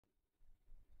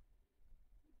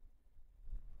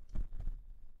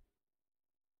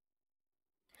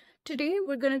Today,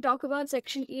 we're going to talk about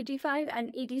Section 85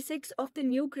 and 86 of the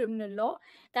new criminal law,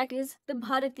 that is, the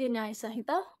Bharatiya Nyaya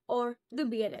Sanhita or the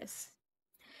BNS.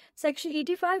 Section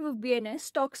 85 of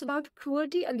BNS talks about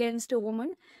cruelty against a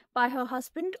woman by her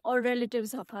husband or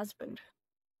relatives of husband.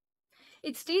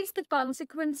 It states the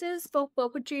consequences for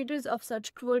perpetrators of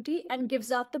such cruelty and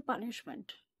gives out the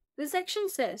punishment. The section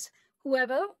says,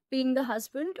 whoever, being the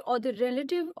husband or the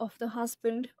relative of the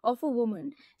husband of a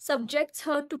woman, subjects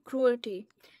her to cruelty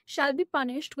shall be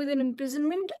punished with an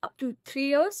imprisonment up to 3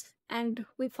 years and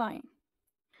with fine.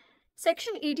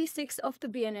 Section 86 of the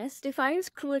BNS defines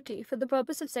cruelty for the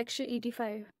purpose of Section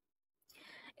 85.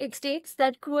 It states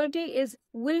that cruelty is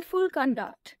willful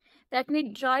conduct that may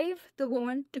drive the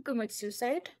woman to commit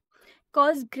suicide,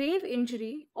 cause grave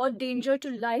injury or danger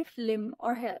to life, limb,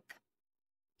 or health.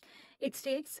 It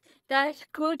states that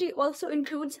cruelty also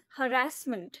includes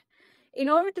harassment in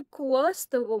order to coerce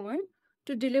the woman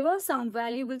to deliver some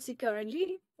valuable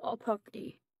security or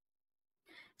property.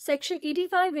 Section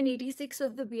 85 and 86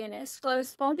 of the BNS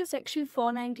correspond to Section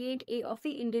 498A of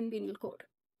the Indian Penal Code.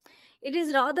 It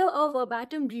is rather a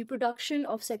verbatim reproduction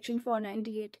of Section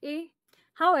 498A.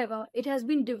 However, it has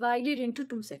been divided into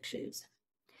two sections.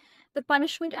 The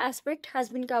punishment aspect has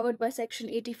been covered by Section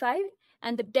 85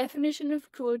 and the definition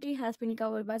of cruelty has been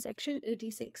covered by Section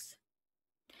 86.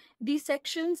 These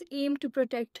sections aim to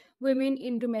protect women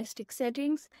in domestic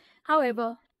settings.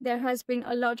 However, there has been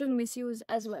a lot of misuse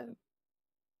as well.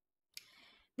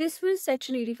 This was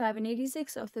Section 85 and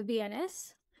 86 of the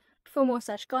BNS. For more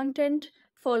such content,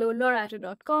 follow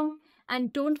LawRato.com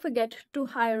and don't forget to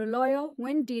hire a lawyer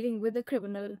when dealing with a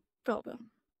criminal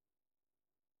problem.